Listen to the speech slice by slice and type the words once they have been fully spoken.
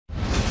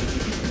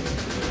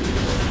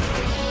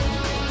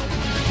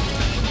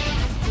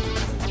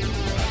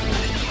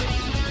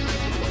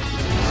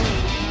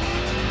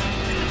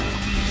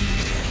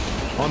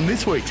On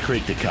this week's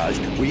Creek to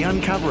Coast, we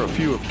uncover a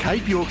few of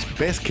Cape York's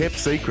best kept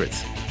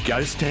secrets: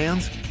 ghost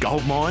towns,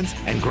 gold mines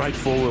and great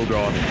four-wheel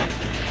driving.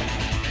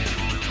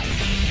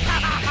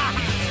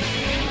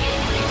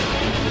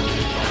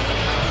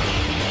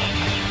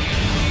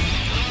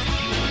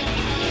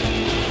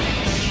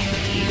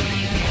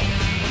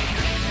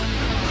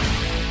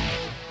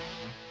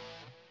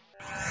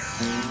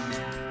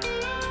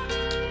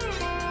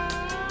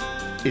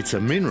 It's a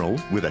mineral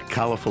with a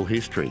colourful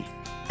history,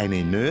 an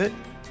inert,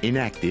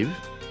 inactive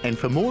and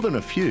for more than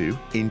a few,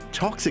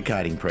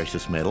 intoxicating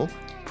precious metal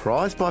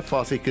prized by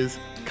fossickers,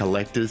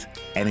 collectors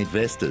and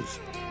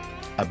investors.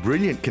 A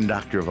brilliant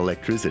conductor of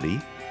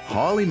electricity,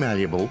 highly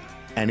malleable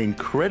and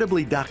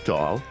incredibly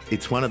ductile,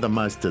 it's one of the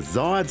most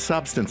desired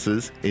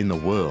substances in the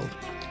world.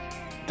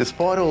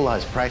 Despite all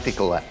those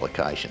practical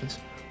applications,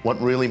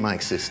 what really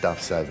makes this stuff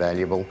so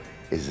valuable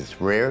is its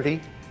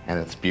rarity and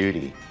its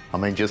beauty. I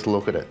mean, just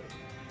look at it.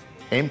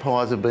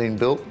 Empires have been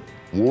built,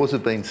 wars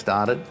have been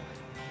started,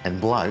 and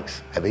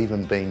blokes have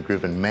even been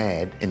driven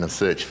mad in the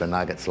search for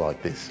nuggets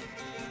like this.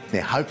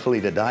 Now,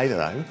 hopefully today,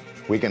 though,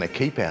 we're going to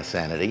keep our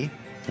sanity.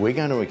 We're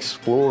going to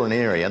explore an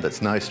area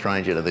that's no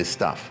stranger to this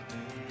stuff.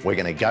 We're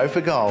going to go for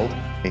gold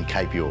in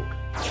Cape York.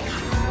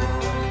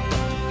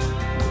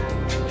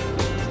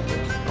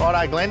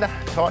 Righto, Glenda,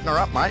 tighten her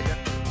up, mate.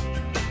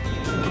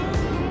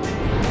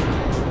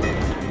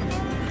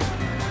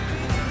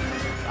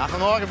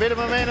 Nothing like a bit of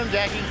momentum,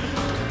 Jackie.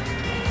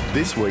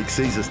 This week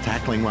sees us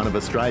tackling one of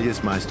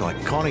Australia's most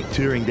iconic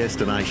touring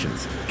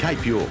destinations,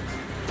 Cape York.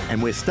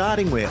 And we're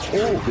starting where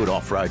all good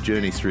off-road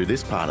journeys through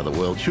this part of the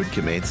world should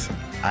commence,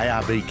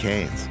 ARB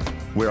Cairns,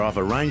 where I've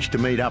arranged to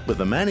meet up with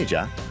the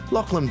manager,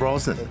 Lachlan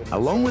Brosnan,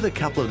 along with a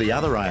couple of the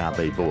other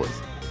ARB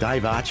boys,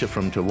 Dave Archer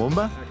from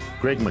Toowoomba,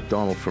 Greg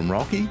McDonald from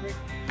Rocky,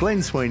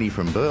 Glenn Sweeney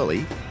from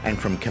Burleigh, and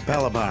from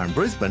Capalaba in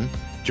Brisbane,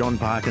 John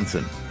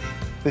Parkinson.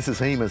 This is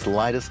HEMA's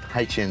latest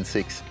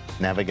HN6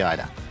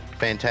 Navigator.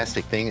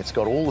 Fantastic thing. It's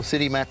got all the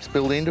city maps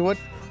built into it,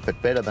 but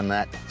better than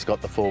that, it's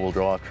got the four-wheel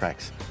drive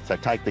tracks. So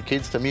take the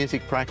kids to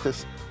music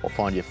practice or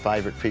find your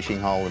favourite fishing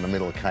hole in the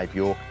middle of Cape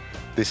York.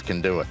 This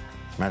can do it.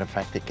 Matter of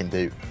fact, it can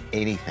do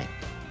anything.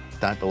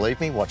 Don't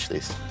believe me? Watch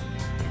this.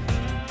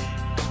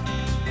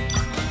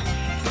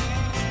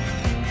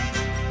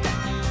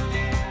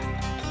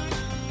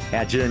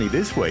 Our journey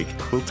this week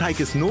will take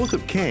us north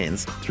of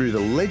Cairns through the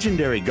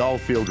legendary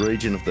goldfield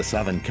region of the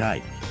Southern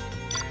Cape.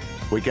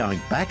 We're going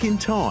back in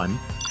time,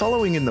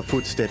 following in the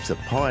footsteps of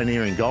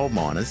pioneering gold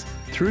miners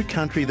through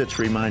country that's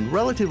remained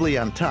relatively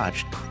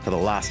untouched for the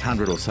last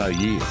 100 or so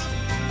years.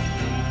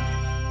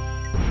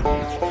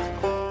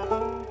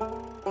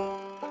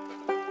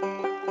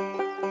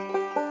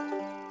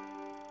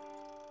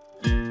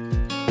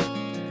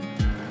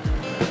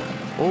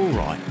 All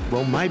right,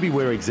 well, maybe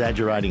we're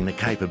exaggerating the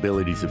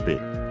capabilities a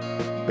bit.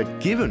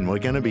 But given we're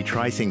going to be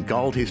tracing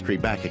gold history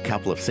back a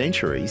couple of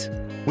centuries,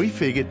 we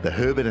figured the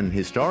Herberton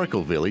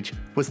Historical Village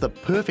was the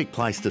perfect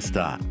place to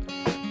start.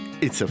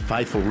 It's a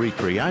faithful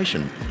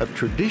recreation of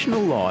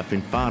traditional life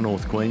in far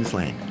north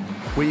Queensland,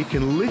 where you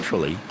can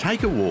literally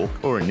take a walk,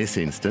 or in this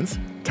instance,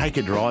 take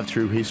a drive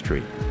through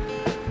history.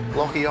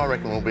 Lockie, I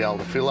reckon we'll be able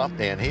to fill up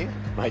down here.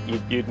 Mate,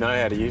 you'd know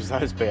how to use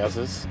those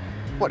Bowsers.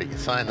 What are you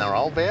saying, they're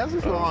old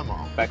Bowsers? Well, I'm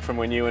old. Back from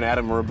when you and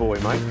Adam were a boy,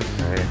 mate.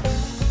 Yeah.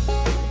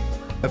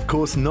 Of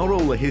course, not all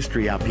the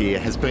history up here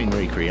has been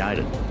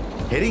recreated.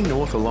 Heading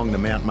north along the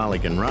Mount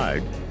Mulligan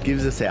Road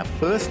gives us our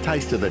first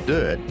taste of the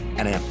dirt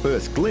and our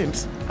first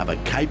glimpse of a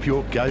Cape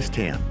York ghost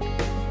town.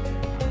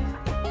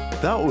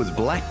 Though it was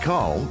black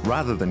coal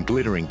rather than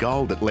glittering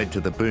gold that led to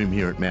the boom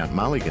here at Mount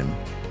Mulligan,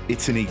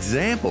 it's an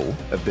example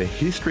of the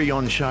history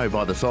on show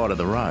by the side of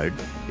the road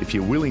if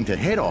you're willing to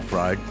head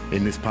off-road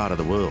in this part of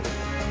the world.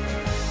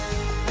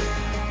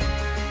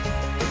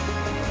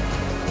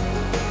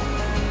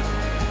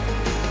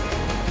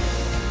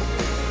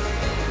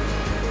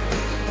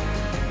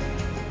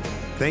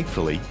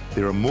 Thankfully,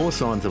 there are more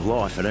signs of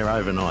life at our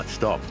overnight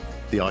stop,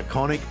 the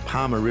iconic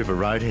Palmer River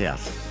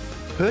Roadhouse.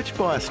 Perched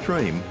by a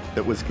stream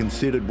that was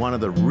considered one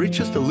of the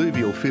richest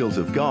alluvial fields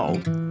of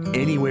gold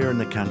anywhere in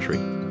the country.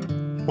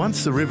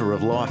 Once the river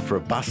of life for a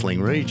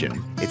bustling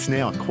region, it's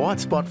now a quiet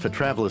spot for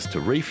travellers to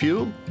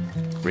refuel,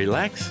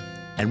 relax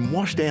and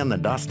wash down the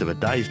dust of a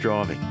day's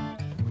driving.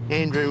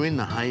 Andrew, in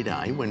the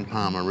heyday when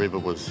Palmer River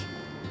was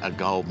a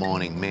gold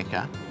mining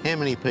mecca, how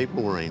many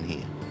people were in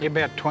here?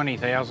 About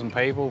 20,000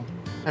 people.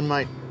 And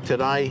mate,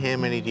 today, how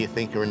many do you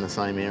think are in the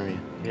same area?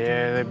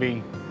 Yeah, there'd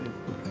be,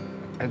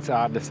 it's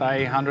hard to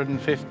say,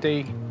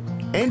 150.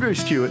 Andrew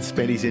Stewart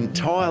spent his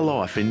entire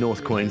life in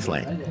North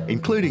Queensland,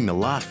 including the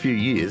last few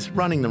years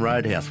running the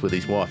roadhouse with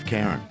his wife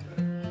Karen.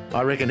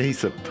 I reckon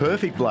he's the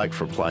perfect bloke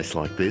for a place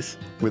like this,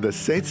 with a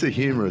sense of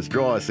humour as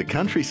dry as the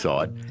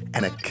countryside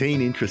and a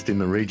keen interest in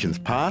the region's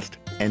past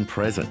and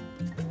present.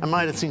 And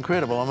mate, it's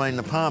incredible. I mean,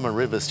 the Palmer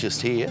River's just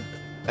here,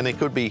 and there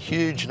could be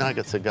huge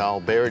nuggets of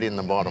gold buried in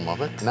the bottom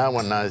of it. No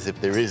one knows if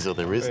there is or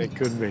there isn't. It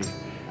could be.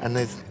 And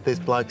there's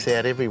blokes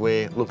out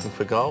everywhere looking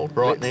for gold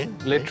right now.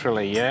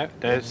 Literally, yeah.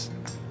 There's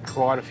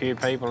quite a few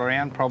people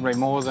around, probably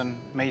more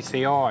than meets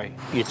the eye.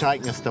 You're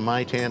taking us to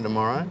Maytown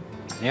tomorrow?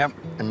 Yep.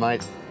 And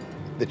mate,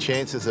 the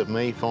chances of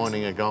me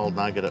finding a gold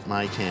nugget at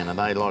Maytown, are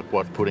they like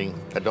what, putting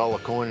a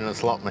 $1 coin in a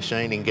slot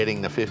machine and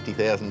getting the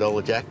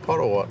 $50,000 jackpot,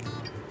 or what?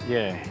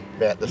 Yeah.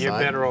 About the same? You're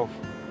better off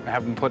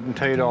having putting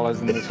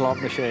 $2 in the slot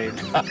machine.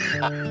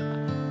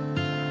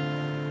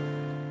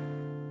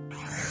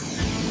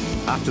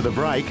 After the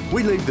break,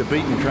 we leave the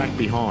beaten track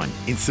behind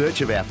in search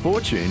of our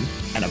fortune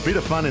and a bit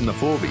of fun in the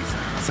Forbies,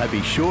 so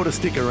be sure to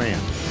stick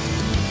around.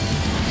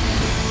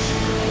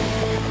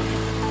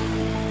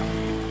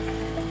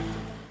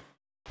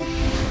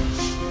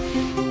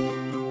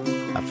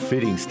 A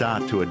fitting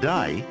start to a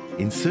day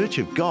in search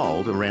of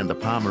gold around the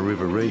Palmer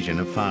River region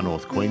of far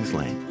north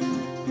Queensland.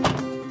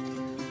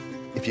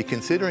 If you're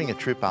considering a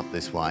trip up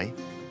this way,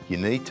 you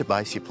need to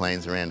base your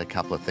plans around a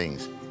couple of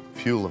things: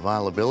 fuel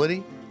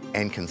availability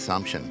and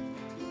consumption.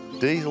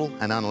 Diesel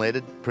and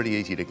unleaded, pretty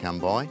easy to come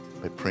by,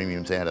 but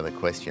premium's out of the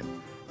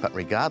question. But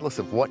regardless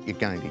of what you're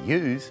going to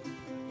use,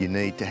 you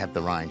need to have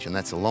the range, and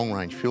that's a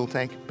long-range fuel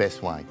tank,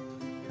 best way.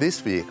 This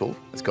vehicle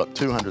has got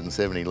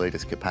 270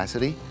 litres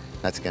capacity.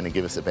 That's going to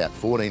give us about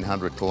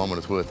 1,400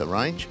 kilometres worth of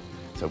range,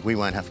 so we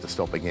won't have to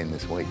stop again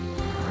this week.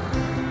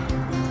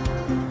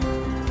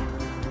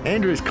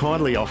 Andrew's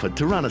kindly offered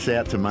to run us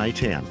out to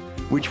Maytown,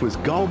 which was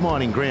gold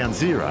mining ground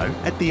zero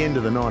at the end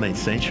of the 19th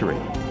century.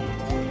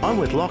 I'm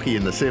with Lockie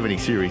in the 70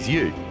 Series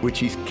Ute, which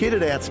he's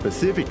kitted out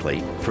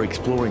specifically for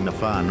exploring the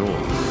far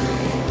north.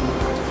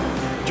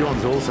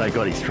 John's also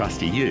got his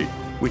trusty Ute,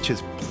 which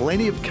has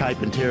plenty of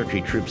Cape and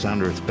Territory trips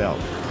under its belt.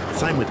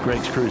 Same with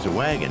Greg's Cruiser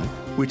Wagon,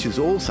 which has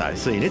also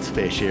seen its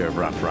fair share of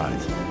rough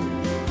roads.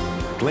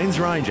 Glenn's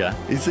Ranger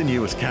is the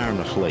newest car in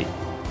the fleet,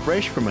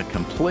 fresh from a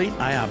complete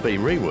ARB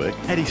rework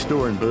at his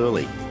store in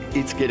Burleigh.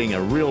 It's getting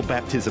a real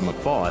baptism of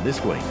fire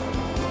this week.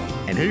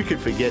 And who could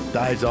forget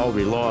Dave's old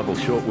reliable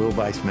short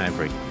wheelbase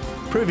Maverick,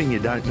 proving you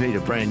don't need a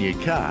brand new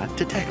car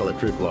to tackle a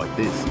trip like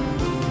this.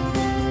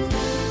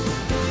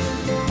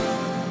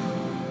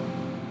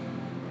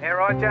 Yeah,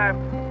 right,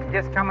 Joe.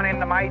 Just coming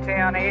into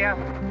Maytown here.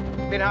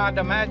 Bit hard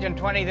to imagine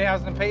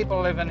 20,000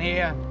 people living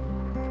here.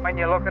 When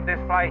you look at this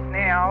place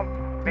now,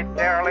 a bit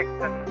derelict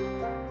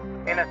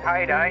and in its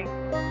heyday.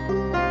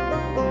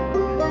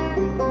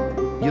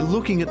 You're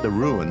looking at the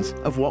ruins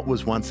of what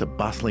was once a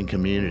bustling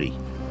community,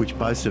 which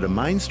boasted a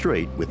main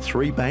street with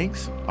 3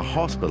 banks, a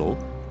hospital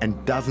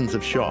and dozens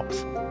of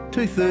shops,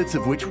 2/3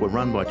 of which were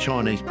run by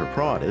Chinese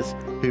proprietors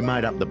who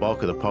made up the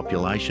bulk of the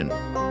population.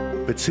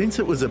 But since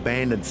it was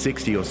abandoned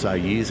 60 or so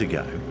years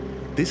ago,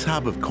 this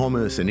hub of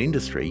commerce and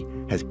industry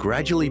has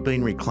gradually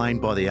been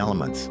reclaimed by the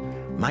elements,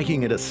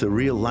 making it a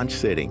surreal lunch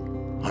setting,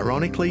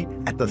 ironically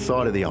at the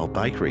site of the old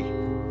bakery.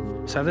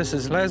 So this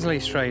is Leslie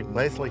Street.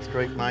 Leslie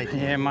Street,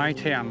 Maytown. Yeah,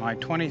 Maytown,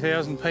 mate.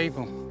 20,000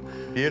 people.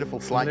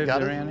 Beautiful slate Lives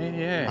gutters. around here,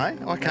 yeah. Mate,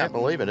 I can't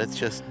believe it. It's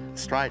just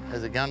straight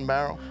as a gun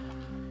barrel.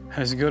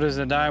 As good as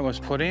the day was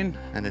put in.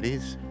 And it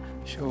is.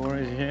 Sure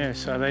is, yeah.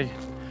 So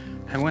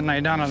and when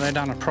they done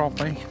it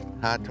properly.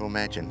 Hard to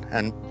imagine.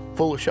 And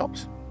full of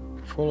shops?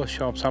 Full of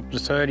shops. Up to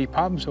 30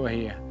 pubs were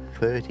here.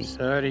 30?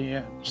 30,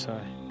 yeah. So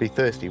Be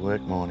thirsty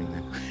work morning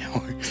then.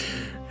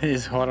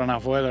 it's hot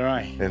enough weather,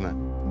 eh? Isn't it?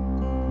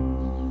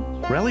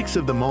 Relics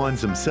of the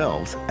mines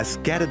themselves are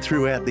scattered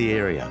throughout the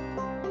area,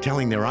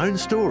 telling their own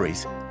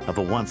stories of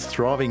a once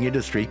thriving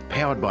industry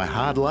powered by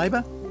hard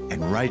labour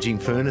and raging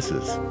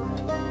furnaces.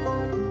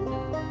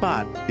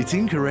 But it's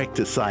incorrect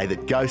to say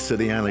that ghosts are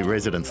the only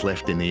residents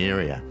left in the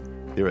area.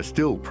 There are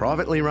still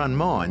privately run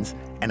mines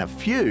and a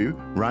few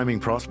roaming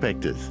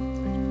prospectors.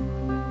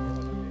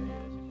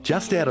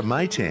 Just out of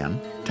Maytown,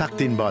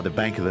 tucked in by the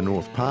bank of the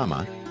North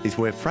Palmer, is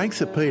where Frank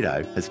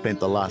Sapito has spent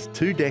the last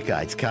 2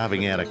 decades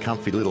carving out a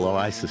comfy little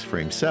oasis for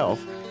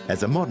himself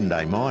as a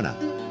modern-day miner.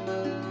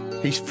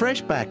 He's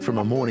fresh back from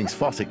a morning's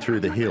fossick through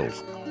the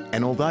hills,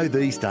 and although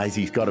these days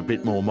he's got a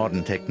bit more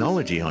modern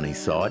technology on his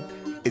side,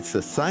 it's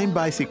the same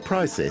basic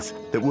process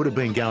that would have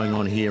been going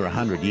on here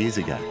 100 years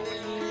ago.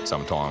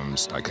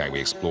 Sometimes, okay, we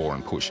explore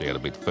and push out a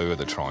bit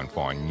further, try and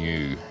find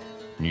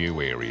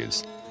new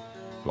areas.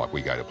 Like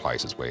we go to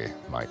places where,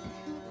 mate,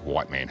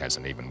 white man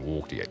hasn't even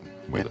walked yet.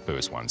 We're the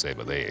first ones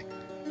ever there.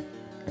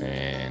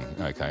 And,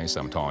 okay,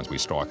 sometimes we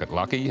strike it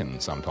lucky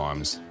and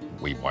sometimes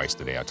we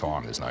wasted our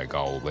time. There's no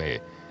gold there.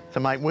 So,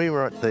 mate, we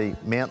were at the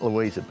Mount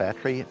Louisa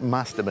battery. It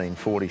must have been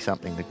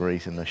 40-something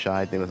degrees in the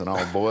shade. There was an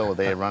old boiler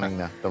there running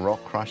the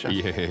rock crusher.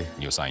 Yeah,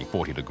 you're saying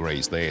 40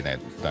 degrees there.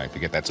 That, don't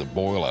forget that's a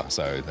boiler,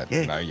 so that,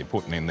 yeah. You know, you're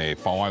putting in there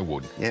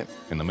firewood yep.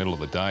 in the middle of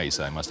the day,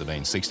 so it must have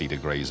been 60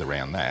 degrees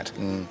around that.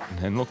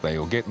 And look, they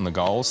were getting the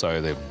gold,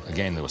 so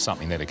again, there was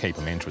something there to keep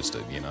them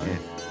interested, you know. Yeah.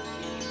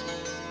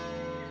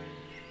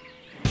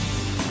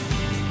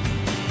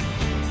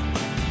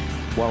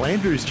 While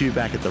Andrew's due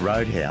back at the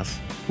roadhouse,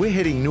 we're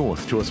heading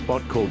north to a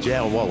spot called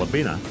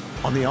Jowawallabina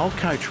on the old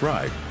coach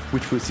road,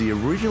 which was the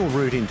original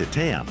route into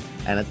town,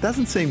 and it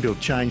doesn't seem to have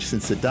changed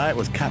since the day it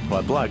was cut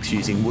by blokes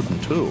using wooden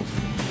tools.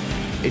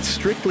 It's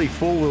strictly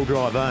 4-wheel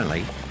drive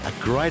only, a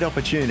great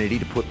opportunity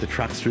to put the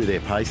trucks through their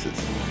paces.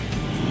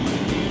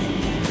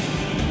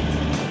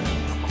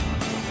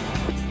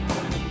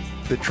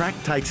 The track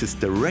takes us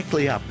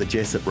directly up the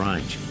Jessup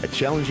Range, a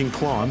challenging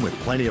climb with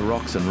plenty of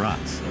rocks and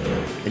ruts.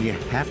 And you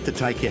have to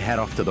take your hat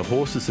off to the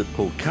horses that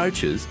pull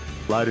coaches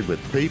loaded with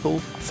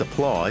people,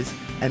 supplies,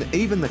 and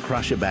even the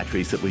crusher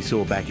batteries that we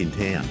saw back in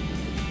town.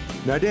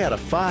 No doubt a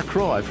far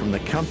cry from the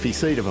comfy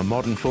seat of a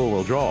modern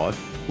four-wheel drive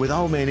with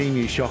old man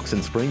Emu shocks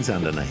and springs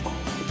underneath.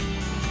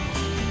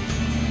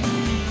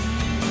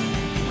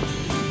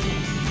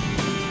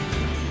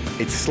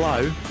 It's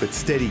slow but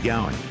steady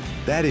going.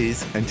 That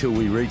is, until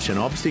we reach an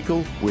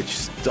obstacle which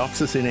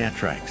stops us in our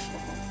tracks.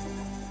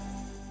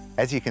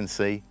 As you can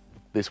see,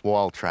 this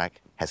wild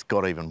track has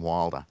got even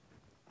wilder.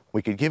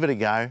 We could give it a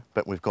go,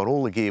 but we've got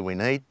all the gear we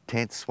need,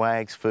 tents,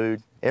 swags,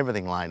 food,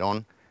 everything laid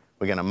on.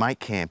 We're going to make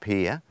camp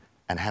here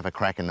and have a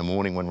crack in the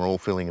morning when we're all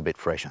feeling a bit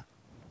fresher.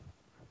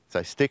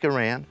 So stick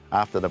around.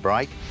 After the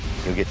break,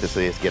 you'll get to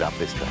see us get up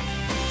this track.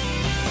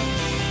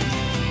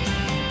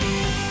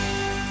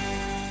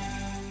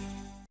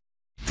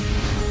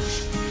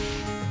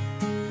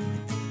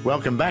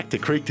 Welcome back to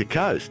Creek to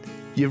Coast.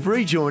 You've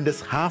rejoined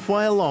us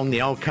halfway along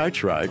the old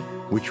coach road,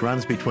 which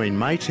runs between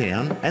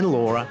Maytown and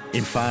Laura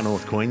in far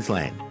north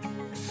Queensland.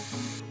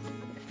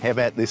 How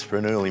about this for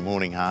an early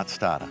morning heart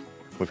starter?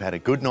 We've had a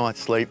good night's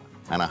sleep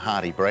and a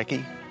hearty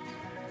brekkie.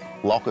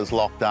 Locker's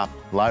locked up,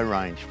 low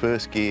range,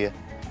 first gear,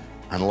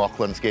 and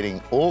Lachlan's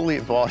getting all the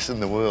advice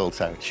in the world,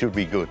 so it should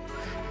be good.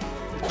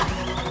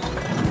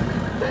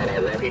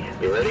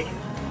 You ready?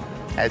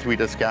 As we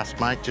discussed,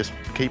 mate, just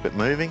keep it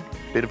moving,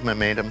 bit of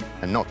momentum,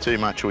 and not too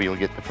much or you'll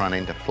get the front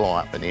end to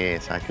fly up in the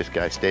air, so just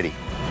go steady.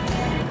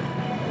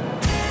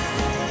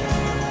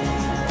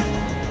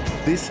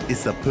 This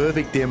is the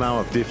perfect demo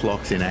of diff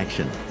locks in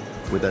action.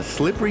 With a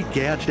slippery,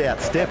 gouged out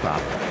step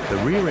up, the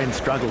rear end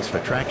struggles for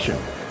traction,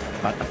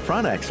 but the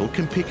front axle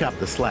can pick up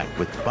the slack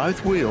with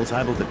both wheels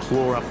able to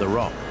claw up the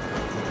rock.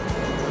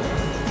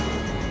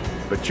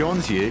 But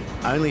John's ute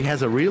only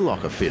has a rear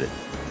locker fitted,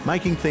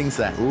 making things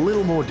that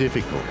little more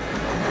difficult.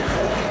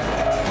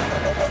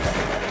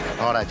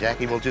 Righto,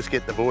 Jackie, we'll just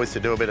get the boys to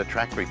do a bit of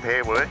track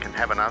repair work and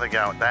have another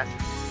go at that.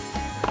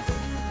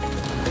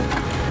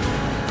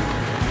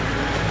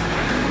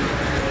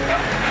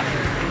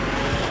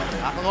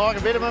 Nothing like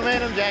a bit of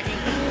momentum, Jackie.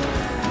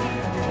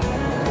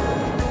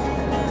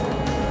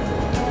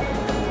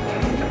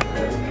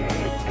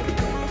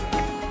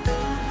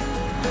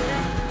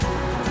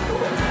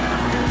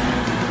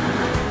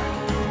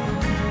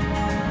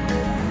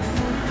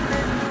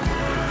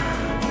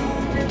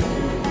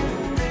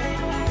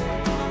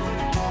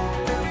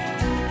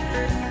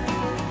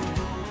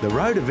 The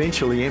road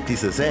eventually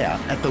empties us out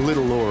at the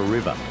Little Laura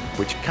River,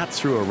 which cuts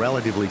through a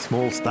relatively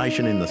small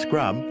station in the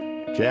scrub,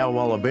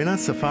 Jowallabina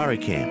Safari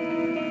Camp.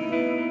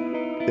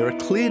 There are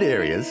cleared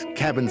areas,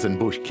 cabins and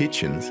bush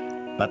kitchens,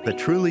 but the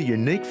truly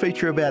unique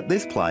feature about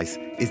this place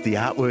is the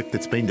artwork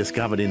that's been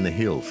discovered in the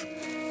hills.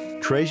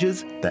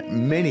 Treasures that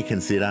many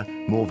consider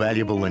more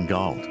valuable than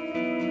gold.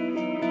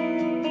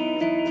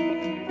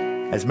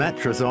 As Matt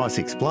Trezise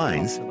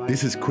explains,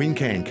 this is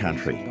Quincan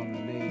country,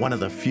 one of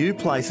the few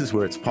places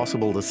where it's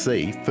possible to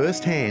see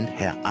firsthand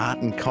how art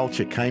and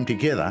culture came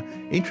together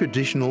in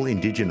traditional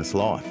Indigenous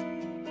life.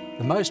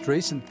 The most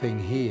recent thing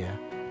here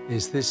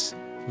is this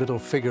little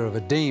figure of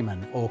a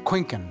demon, or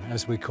Quincan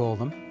as we call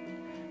them.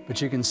 But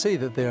you can see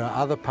that there are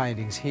other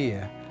paintings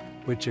here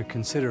which are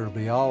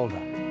considerably older.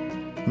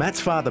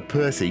 Matt's father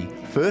Percy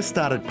first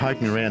started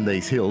poking around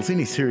these hills in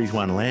his Series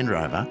 1 Land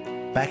Rover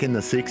back in the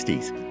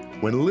 60s,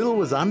 when little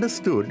was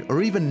understood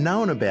or even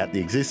known about the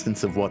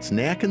existence of what's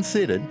now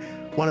considered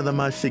one of the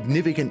most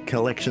significant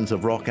collections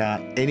of rock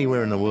art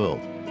anywhere in the world.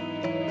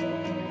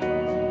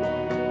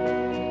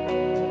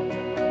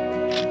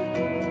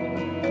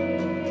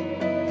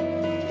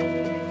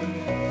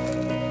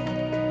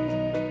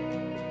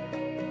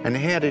 And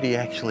how did he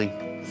actually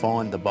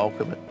find the bulk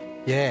of it?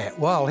 Yeah,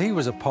 well, he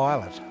was a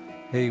pilot.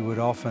 He would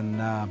often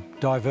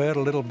divert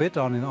a little bit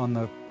on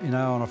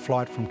a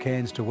flight from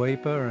Cairns to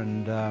Weipa,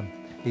 and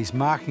he's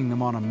marking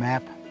them on a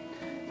map.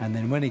 And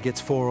then when he gets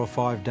 4 or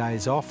 5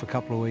 days off, a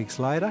couple of weeks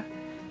later,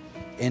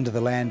 into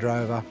the Land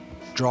Rover,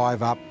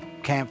 drive up,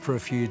 camp for a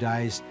few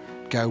days,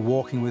 go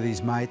walking with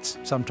his mates,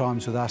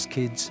 sometimes with us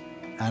kids,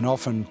 and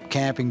often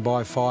camping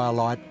by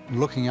firelight,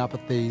 looking up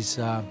at these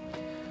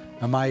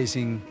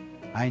amazing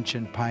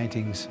ancient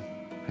paintings.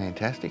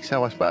 Fantastic.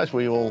 So I suppose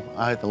we all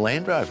owe the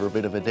Land Rover a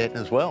bit of a debt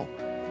as well.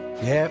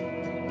 Yeah.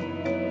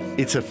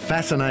 It's a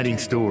fascinating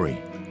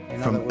story.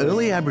 From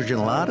early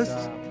Aboriginal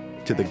artists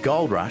to the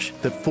gold rush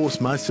that forced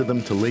most of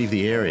them to leave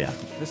the area,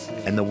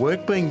 and the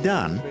work being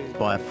done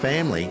by a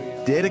family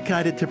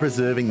dedicated to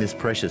preserving this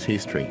precious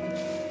history.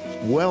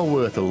 Well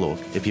worth a look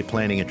if you're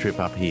planning a trip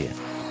up here.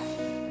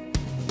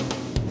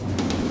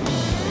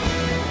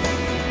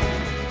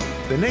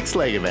 The next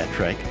leg of our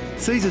trek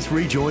sees us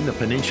rejoin the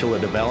Peninsula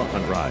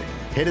Development Road,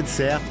 headed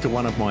south to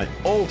one of my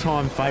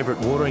all-time favourite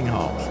watering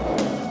holes.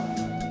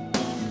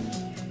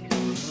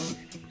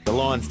 The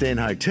Lion's Den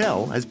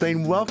Hotel has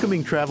been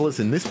welcoming travellers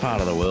in this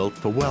part of the world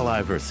for well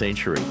over a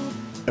century.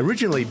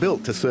 Originally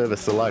built to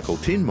service the local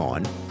tin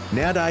mine,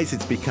 nowadays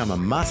it's become a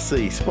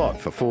must-see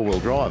spot for four-wheel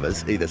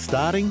drivers either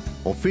starting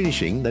or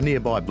finishing the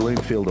nearby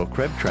Bloomfield or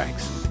Creb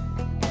tracks.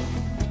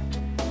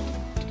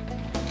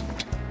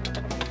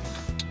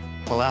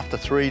 Well, after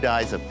 3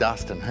 days of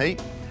dust and heat,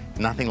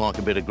 nothing like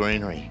a bit of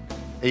greenery.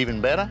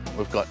 Even better,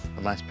 we've got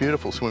the most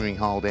beautiful swimming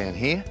hole down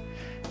here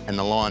and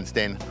the Lion's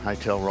Den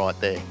Hotel right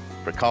there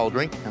for a cold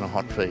drink and a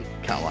hot feed.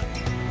 Can't wait.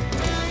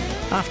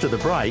 After the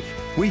break,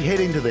 we head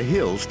into the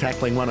hills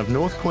tackling one of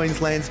North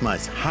Queensland's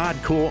most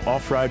hardcore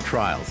off-road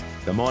trails,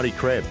 the Mighty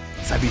Creb.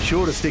 So be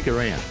sure to stick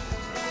around.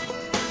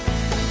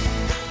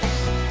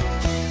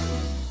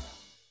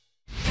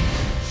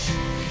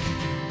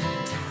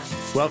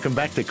 Welcome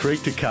back to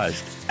Creek to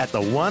Coast at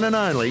the one and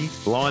only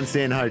Lion's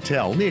Den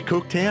Hotel near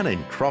Cooktown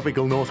in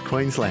tropical North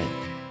Queensland.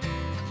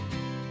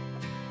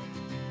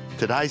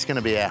 Today's going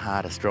to be our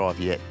hardest drive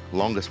yet,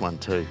 longest one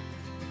too.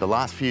 The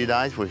last few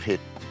days we've hit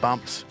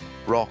bumps,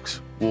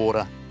 rocks,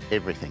 water,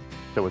 everything.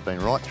 So we've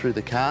been right through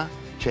the car,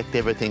 checked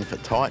everything for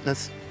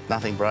tightness,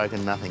 nothing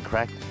broken, nothing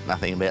cracked,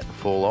 nothing about to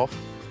fall off.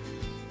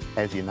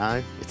 As you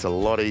know, it's a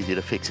lot easier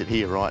to fix it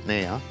here right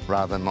now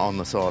rather than on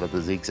the side of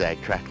the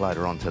zigzag track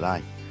later on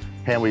today.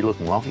 How are we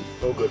looking, Lockie?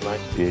 All good,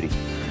 mate. Beauty.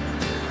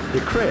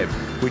 The Creb,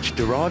 which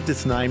derived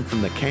its name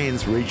from the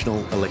Cairns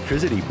Regional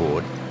Electricity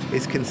Board,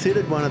 is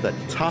considered one of the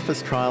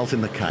toughest trails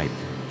in the Cape.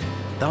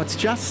 Though it's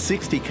just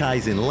 60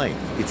 k's in length,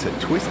 it's a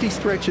twisty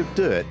stretch of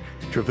dirt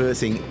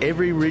traversing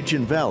every ridge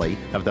and valley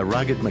of the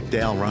rugged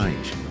McDowell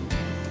Range.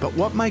 But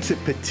what makes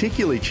it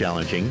particularly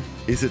challenging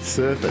is its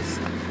surface,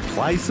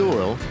 clay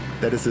soil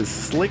that is as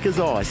slick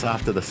as ice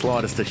after the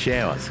slightest of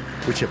showers,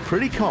 which are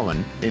pretty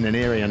common in an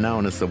area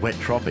known as the wet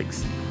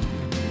tropics.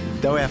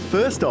 Though our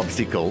first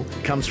obstacle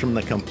comes from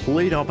the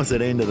complete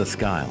opposite end of the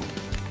scale.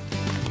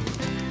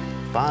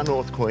 Far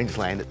North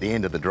Queensland at the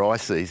end of the dry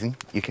season,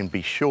 you can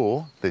be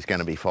sure there's going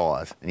to be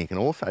fires, and you can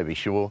also be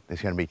sure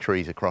there's going to be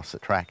trees across the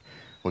track.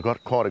 We've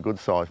got quite a good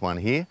sized one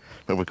here,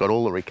 but we've got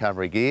all the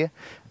recovery gear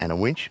and a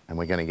winch, and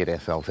we're going to get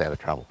ourselves out of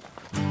trouble.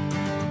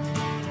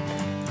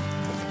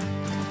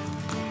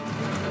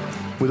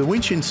 With a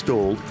winch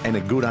installed and a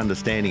good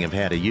understanding of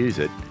how to use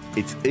it,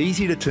 it's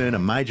easy to turn a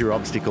major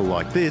obstacle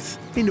like this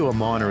into a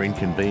minor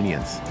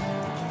inconvenience.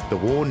 The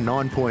Warn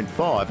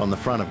 9.5 on the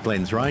front of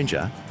Glenn's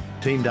Ranger,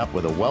 teamed up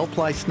with a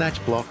well-placed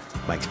snatch block,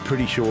 makes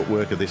pretty short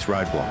work of this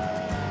roadblock.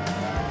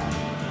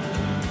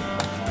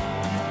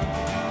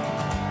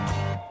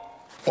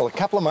 Well, a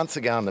couple of months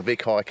ago in the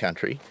Vic High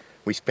Country,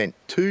 we spent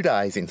 2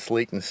 days in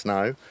sleet and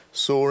snow,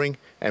 sawing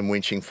and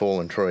winching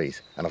fallen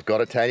trees. And I've got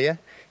to tell you,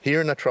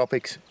 here in the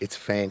tropics, it's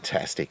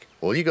fantastic.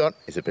 All you got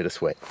is a bit of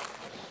sweat.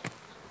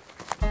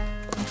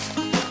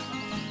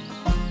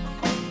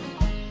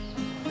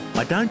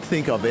 I don't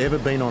think I've ever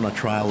been on a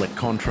trail that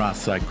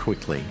contrasts so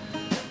quickly.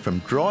 From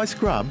dry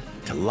scrub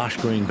to lush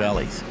green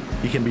valleys.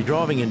 You can be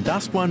driving in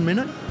dust 1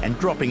 minute and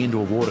dropping into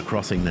a water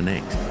crossing the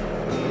next.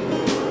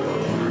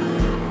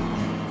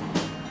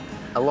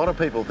 A lot of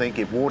people think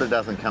if water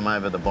doesn't come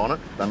over the bonnet,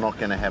 they're not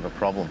going to have a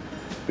problem.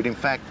 But in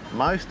fact,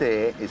 most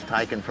air is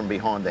taken from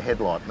behind the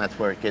headlight, and that's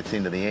where it gets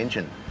into the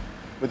engine.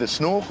 With a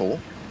snorkel,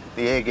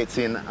 the air gets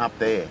in up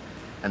there.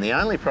 And the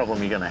only problem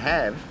you're going to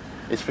have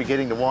is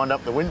forgetting to wind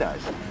up the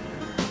windows.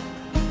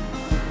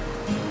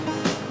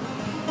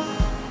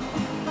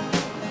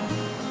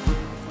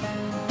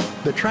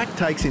 The track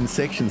takes in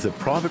sections of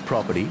private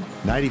property,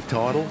 native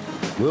title,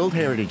 World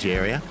Heritage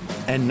Area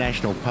and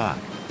National Park,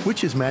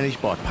 which is managed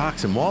by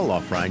Parks and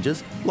Wildlife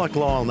Rangers like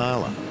Lyle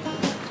Naylor.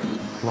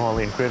 Lyle,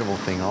 the incredible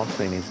thing I've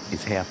seen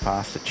is how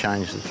fast it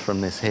changes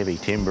from this heavy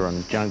timber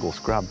and jungle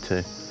scrub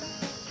to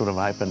sort of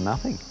open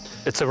nothing.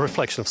 It's a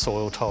reflection of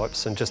soil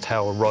types and just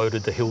how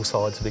eroded the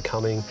hillsides are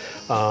becoming.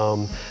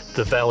 The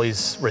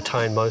valleys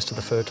retain most of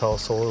the fertile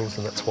soils,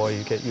 and that's why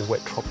you get your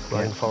wet tropic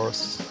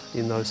rainforests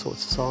in those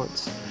sorts of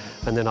sites.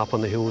 And then up on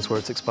the hills where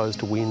it's exposed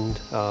to wind,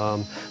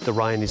 the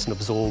rain isn't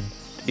absorbed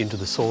into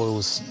the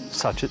soils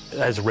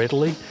as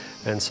readily,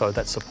 and so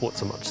that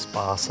supports a much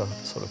sparser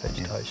sort of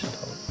vegetation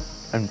type.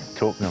 And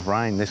talking of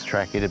rain, this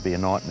track, it'd be a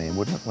nightmare,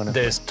 wouldn't it?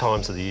 There's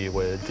times of the year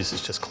where this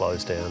is just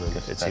closed down and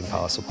it's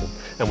impassable.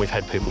 And we've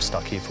had people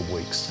stuck here for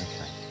weeks.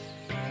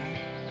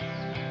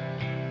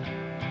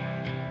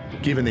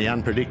 Given the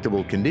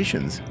unpredictable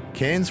conditions,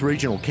 Cairns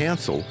Regional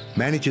Council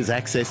manages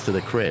access to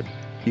the Creb.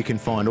 You can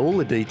find all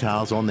the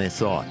details on their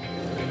site.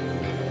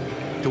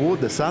 Toward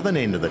the southern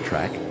end of the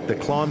track, the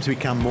climbs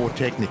become more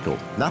technical.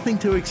 Nothing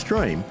too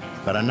extreme,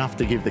 but enough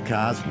to give the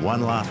cars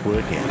one last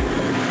workout.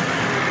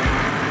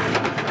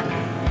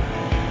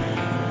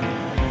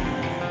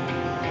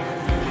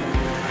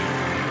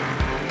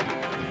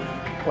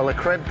 Well, the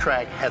Creb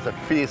track has a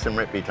fearsome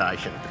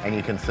reputation, and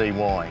you can see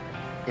why.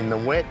 In the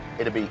wet,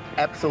 it'd be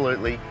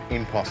absolutely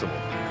impossible.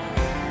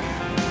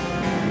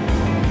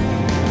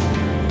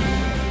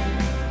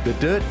 The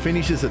dirt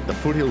finishes at the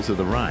foothills of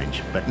the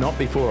range, but not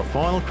before a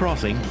final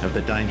crossing of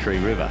the Daintree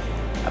River.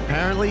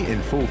 Apparently,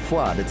 in full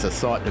flood, it's a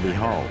sight to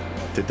behold.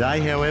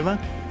 Today, however,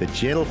 the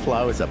gentle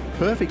flow is a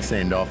perfect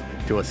send-off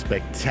to a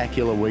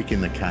spectacular week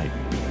in the Cape.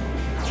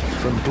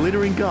 From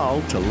glittering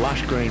gold to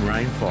lush green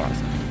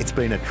rainforest, it's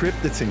been a trip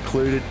that's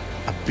included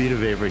a bit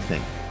of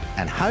everything.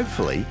 And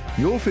hopefully,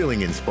 you're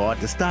feeling inspired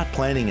to start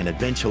planning an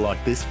adventure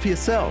like this for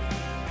yourself.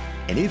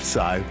 And if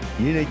so,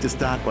 you need to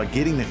start by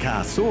getting the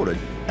car sorted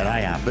at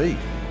ARB.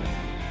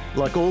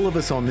 Like all of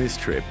us on this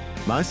trip,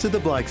 most of the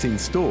blokes in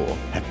store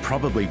have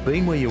probably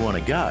been where you want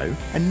to go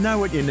and know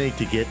what you need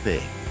to get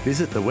there.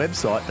 Visit the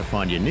website to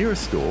find your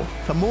nearest store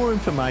for more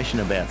information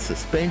about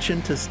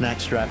suspension to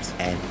snatch straps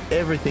and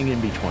everything in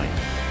between.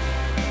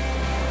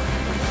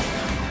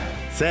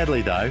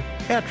 Sadly though,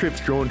 our trip's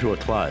drawn to a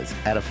close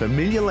at a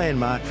familiar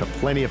landmark for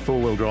plenty of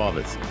four-wheel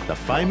drivers, the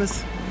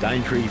famous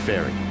Daintree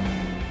Ferry.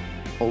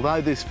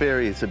 Although this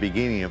ferry is the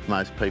beginning of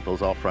most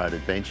people's off-road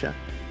adventure,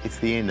 it's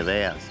the end of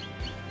ours.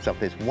 So if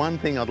there's one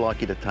thing I'd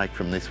like you to take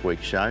from this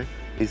week's show,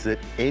 is that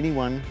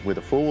anyone with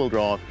a four-wheel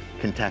drive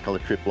can tackle a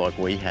trip like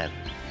we have.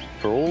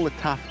 For all the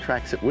tough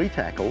tracks that we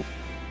tackled,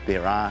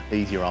 there are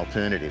easier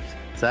alternatives.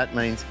 So that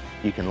means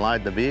you can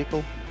load the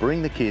vehicle,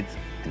 bring the kids,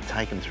 and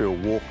take them through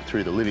a walk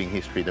through the living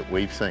history that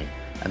we've seen.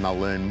 And they'll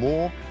learn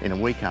more in a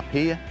week up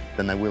here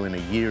than they will in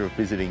a year of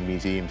visiting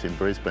museums in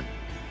Brisbane.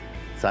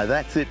 So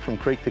that's it from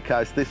Creek to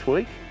Coast this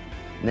week.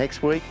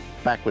 Next week,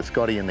 back with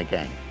Scotty and the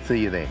gang. See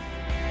you then.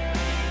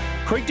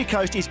 Creek to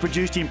Coast is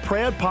produced in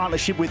proud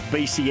partnership with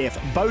BCF.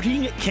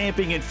 Boating,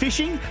 camping and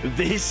fishing,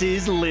 this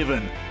is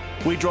living.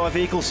 We drive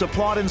vehicles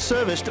supplied and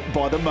serviced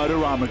by the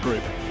Motorama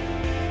Group.